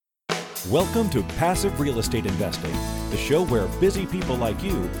Welcome to Passive Real Estate Investing, the show where busy people like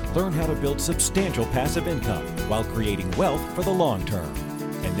you learn how to build substantial passive income while creating wealth for the long term.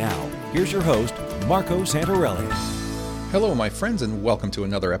 And now, here's your host, Marco Santarelli. Hello, my friends, and welcome to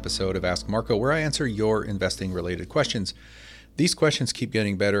another episode of Ask Marco, where I answer your investing-related questions. These questions keep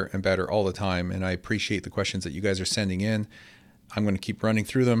getting better and better all the time, and I appreciate the questions that you guys are sending in. I'm going to keep running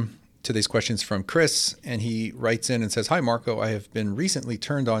through them. Today's question is from Chris, and he writes in and says, "Hi, Marco. I have been recently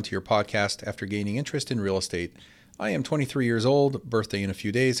turned on to your podcast after gaining interest in real estate. I am 23 years old, birthday in a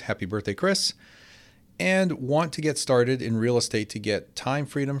few days. Happy birthday, Chris. And want to get started in real estate to get time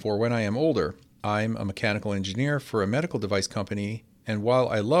freedom for when I am older. I'm a mechanical engineer for a medical device company, and while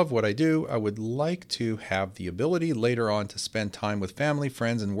I love what I do, I would like to have the ability later on to spend time with family,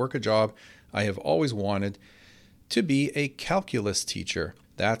 friends, and work a job I have always wanted, to be a calculus teacher."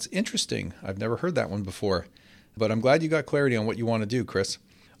 That's interesting. I've never heard that one before, but I'm glad you got clarity on what you want to do, Chris.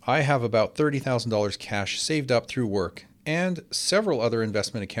 I have about $30,000 cash saved up through work and several other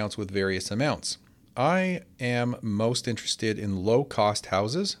investment accounts with various amounts. I am most interested in low-cost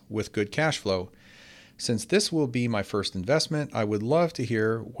houses with good cash flow. Since this will be my first investment, I would love to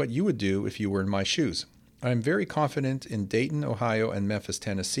hear what you would do if you were in my shoes. I'm very confident in Dayton, Ohio, and Memphis,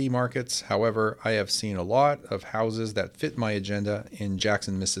 Tennessee markets. However, I have seen a lot of houses that fit my agenda in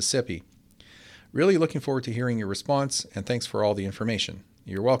Jackson, Mississippi. Really looking forward to hearing your response, and thanks for all the information.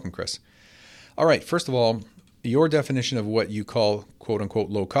 You're welcome, Chris. All right, first of all, your definition of what you call quote-unquote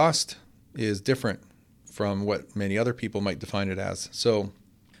low cost is different from what many other people might define it as. So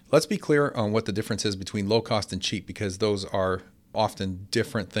let's be clear on what the difference is between low cost and cheap, because those are often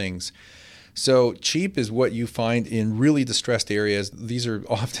different things. So cheap is what you find in really distressed areas. These are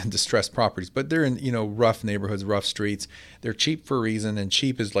often distressed properties, but they're in, rough neighborhoods, rough streets. They're cheap for a reason, and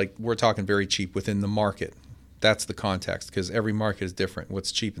cheap is like, we're talking very cheap within the market. That's the context, because every market is different.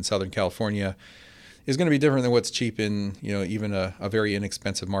 What's cheap in Southern California is going to be different than what's cheap in, even a very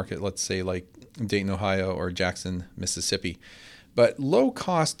inexpensive market, let's say like Dayton, Ohio, or Jackson, Mississippi. But low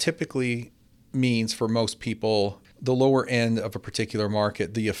cost typically means for most people the lower end of a particular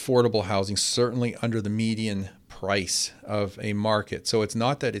market, the affordable housing, certainly under the median price of a market. So it's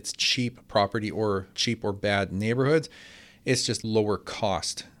not that it's cheap property or cheap or bad neighborhoods. It's just lower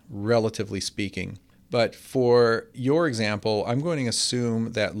cost, relatively speaking. But for your example, I'm going to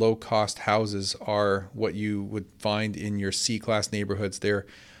assume that low cost houses are what you would find in your C-class neighborhoods. They're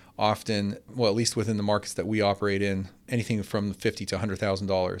often, well, at least within the markets that we operate in, anything from $50,000 to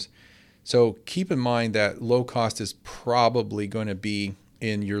 $100,000. So keep in mind that low cost is probably going to be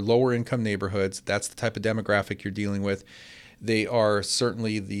in your lower income neighborhoods. That's the type of demographic you're dealing with. They are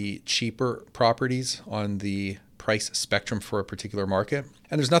certainly the cheaper properties on the price spectrum for a particular market.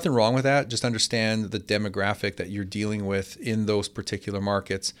 And there's nothing wrong with that. Just understand the demographic that you're dealing with in those particular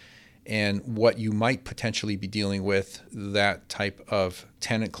markets and what you might potentially be dealing with that type of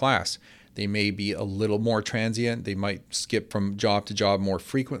tenant class. They may be a little more transient. They might skip from job to job more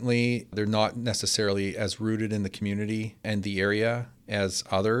frequently. They're not necessarily as rooted in the community and the area as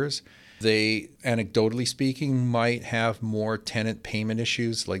others. They, anecdotally speaking, might have more tenant payment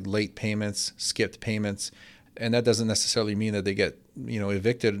issues like late payments, skipped payments. And that doesn't necessarily mean that they get,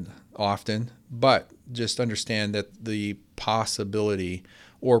 evicted often, but just understand that the possibility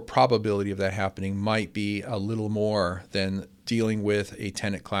or probability of that happening might be a little more than dealing with a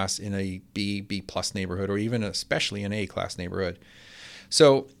tenant class in a B plus neighborhood, or even especially an A class neighborhood.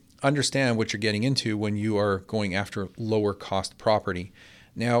 So understand what you're getting into when you are going after lower cost property.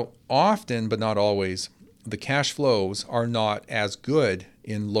 Now, often, but not always, the cash flows are not as good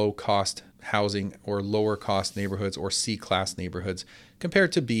in low cost housing or lower cost neighborhoods or C class neighborhoods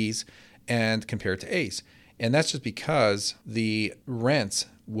compared to Bs and compared to As. And that's just because the rents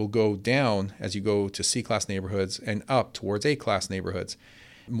will go down as you go to C-class neighborhoods and up towards A-class neighborhoods.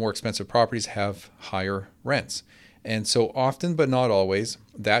 More expensive properties have higher rents. And so often, but not always,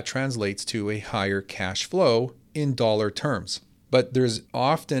 that translates to a higher cash flow in dollar terms. But there's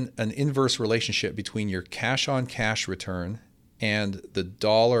often an inverse relationship between your cash-on-cash return and the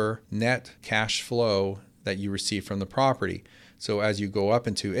dollar net cash flow that you receive from the property. So as you go up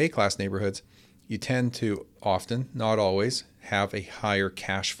into A-class neighborhoods, you tend to often, not always, have a higher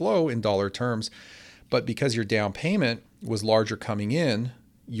cash flow in dollar terms. But because your down payment was larger coming in,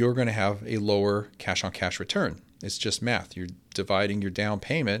 you're going to have a lower cash-on-cash return. It's just math. You're dividing your down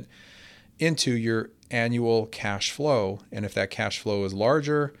payment into your annual cash flow. And if that cash flow is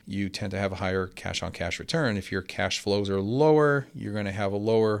larger, you tend to have a higher cash-on-cash return. If your cash flows are lower, you're going to have a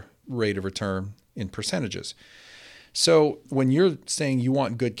lower rate of return in percentages. So when you're saying you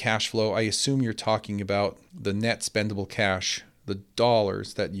want good cash flow, I assume you're talking about the net spendable cash, the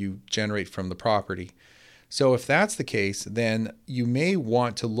dollars that you generate from the property. So if that's the case, then you may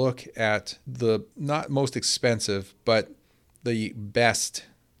want to look at the not most expensive, but the best.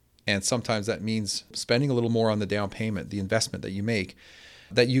 And sometimes that means spending a little more on the down payment, the investment that you make,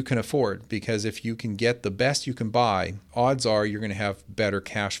 that you can afford. Because if you can get the best you can buy, odds are you're going to have better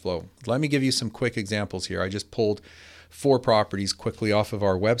cash flow. Let me give you some quick examples here. I just pulled 4 properties quickly off of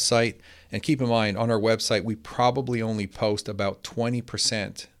our website. And keep in mind, on our website, we probably only post about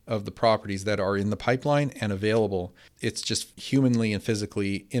 20% of the properties that are in the pipeline and available. It's just humanly and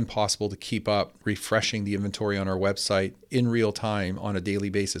physically impossible to keep up refreshing the inventory on our website in real time on a daily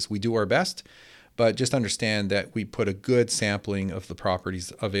basis. We do our best, but just understand that we put a good sampling of the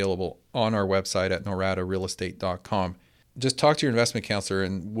properties available on our website at noradarealestate.com. Just talk to your investment counselor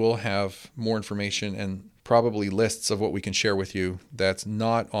and we'll have more information and probably lists of what we can share with you that's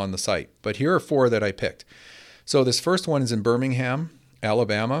not on the site. But here are 4 that I picked. So this first one is in Birmingham,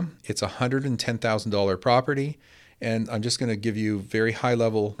 Alabama. It's a $110,000 property. And I'm just going to give you very high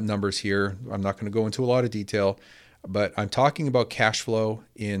level numbers here. I'm not going to go into a lot of detail, but I'm talking about cash flow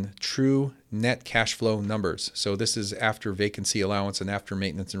in true net cash flow numbers. So this is after vacancy allowance and after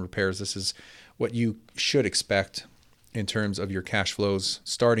maintenance and repairs. This is what you should expect in terms of your cash flows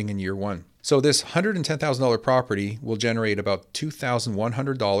starting in year 1. So this $110,000 property will generate about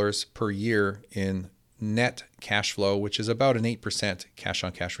 $2,100 per year in net cash flow, which is about an 8% cash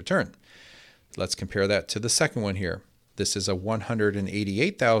on cash return. Let's compare that to the second one here. This is a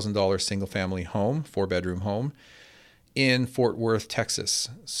 $188,000 single family home, 4-bedroom home in Fort Worth, Texas.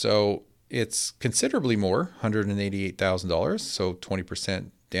 So it's considerably more, $188,000. So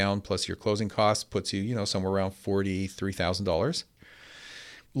 20% down plus your closing costs puts you, somewhere around $43,000.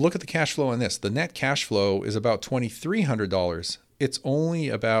 Look at the cash flow on this. The net cash flow is about $2,300. It's only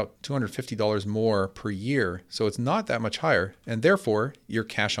about $250 more per year. So it's not that much higher. And therefore, your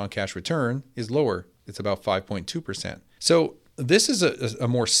cash on cash return is lower. It's about 5.2%. So this is a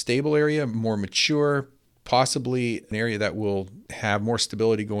more stable area, more mature, possibly an area that will have more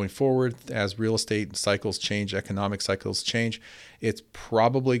stability going forward as real estate cycles change, economic cycles change. It's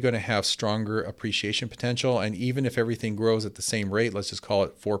probably going to have stronger appreciation potential. And even if everything grows at the same rate, let's just call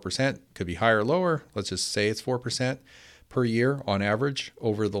it 4%, could be higher or lower. Let's just say it's 4% per year on average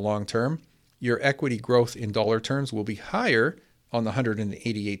over the long term. Your equity growth in dollar terms will be higher on the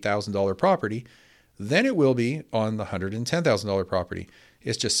 $188,000 property than it will be on the $110,000 property.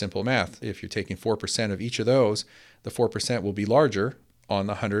 It's just simple math. If you're taking 4% of each of those, the 4% will be larger on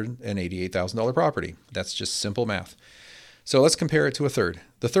the $188,000 property. That's just simple math. So let's compare it to a third.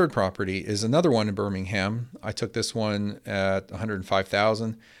 The third property is another one in Birmingham. I took this one at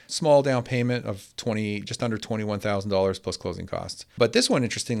 $105,000, small down payment of just under $21,000 plus closing costs. But this one,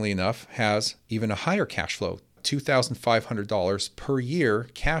 interestingly enough, has even a higher cash flow, $2,500 per year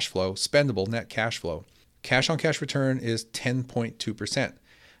cash flow, spendable net cash flow. Cash on cash return is 10.2%.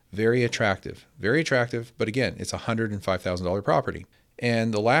 Very attractive, but again, it's a $105,000 property.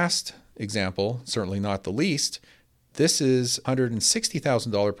 And the last example, certainly not the least, this is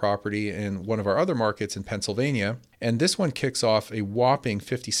 $160,000 property in one of our other markets in Pennsylvania. And this one kicks off a whopping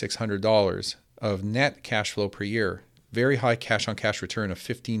 $5,600 of net cash flow per year. Very high cash on cash return of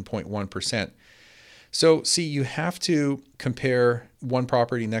 15.1%. So see, you have to compare one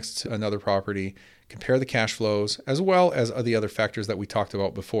property next to another property, compare the cash flows as well as the other factors that we talked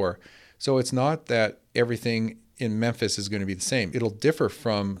about before. So it's not that everything in Memphis is going to be the same. It'll differ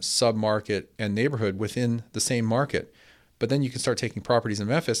from sub-market and neighborhood within the same market. But then you can start taking properties in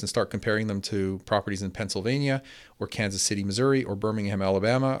Memphis and start comparing them to properties in Pennsylvania or Kansas City, Missouri, or Birmingham,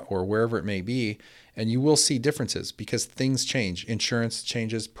 Alabama, or wherever it may be. And you will see differences because things change. Insurance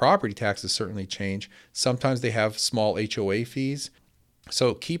changes, property taxes certainly change. Sometimes they have small HOA fees.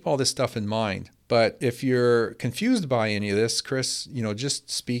 So keep all this stuff in mind. But if you're confused by any of this, Chris, just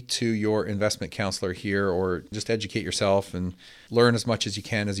speak to your investment counselor here or just educate yourself and learn as much as you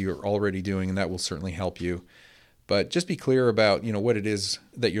can as you're already doing, and that will certainly help you. But just be clear about, what it is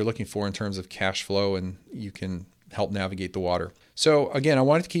that you're looking for in terms of cash flow, and you can help navigate the water. So again, I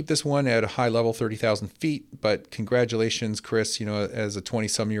wanted to keep this one at a high level, 30,000 feet, but congratulations, Chris, as a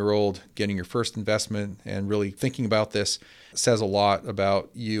 20-some-year-old getting your first investment and really thinking about this says a lot about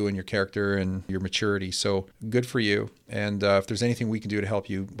you and your character and your maturity. So good for you. And if there's anything we can do to help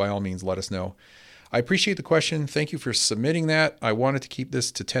you, by all means, let us know. I appreciate the question. Thank you for submitting that. I wanted to keep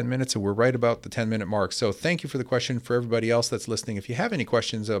this to 10 minutes, and we're right about the 10-minute mark. So thank you for the question. For everybody else that's listening, if you have any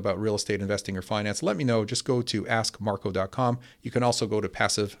questions about real estate investing or finance, let me know. Just go to askmarco.com. You can also go to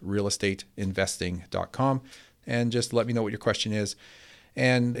passiverealestateinvesting.com and just let me know what your question is.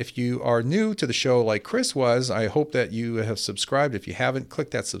 And if you are new to the show like Chris was, I hope that you have subscribed. If you haven't,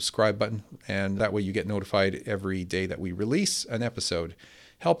 click that subscribe button, and that way you get notified every day that we release an episode.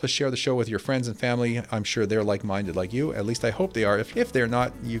 Help us share the show with your friends and family. I'm sure they're like-minded like you. At least I hope they are. If they're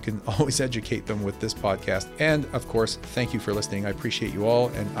not, you can always educate them with this podcast. And of course, thank you for listening. I appreciate you all,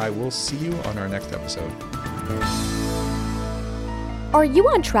 and I will see you on our next episode. Are you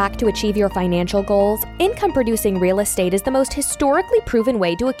on track to achieve your financial goals? Income-producing real estate is the most historically proven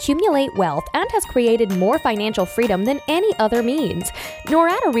way to accumulate wealth and has created more financial freedom than any other means.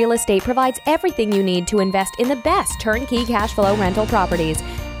 Norada Real Estate provides everything you need to invest in the best turnkey cash flow rental properties.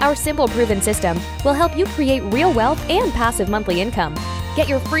 Our simple, proven system will help you create real wealth and passive monthly income. Get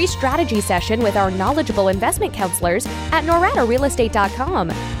your free strategy session with our knowledgeable investment counselors at noradarealestate.com.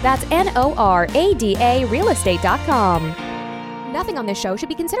 That's NORADA realestate.com. Nothing on this show should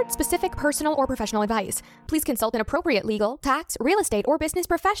be considered specific personal or professional advice. Please consult an appropriate legal, tax, real estate, or business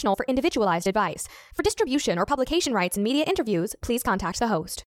professional for individualized advice. For distribution or publication rights and media interviews, please contact the host.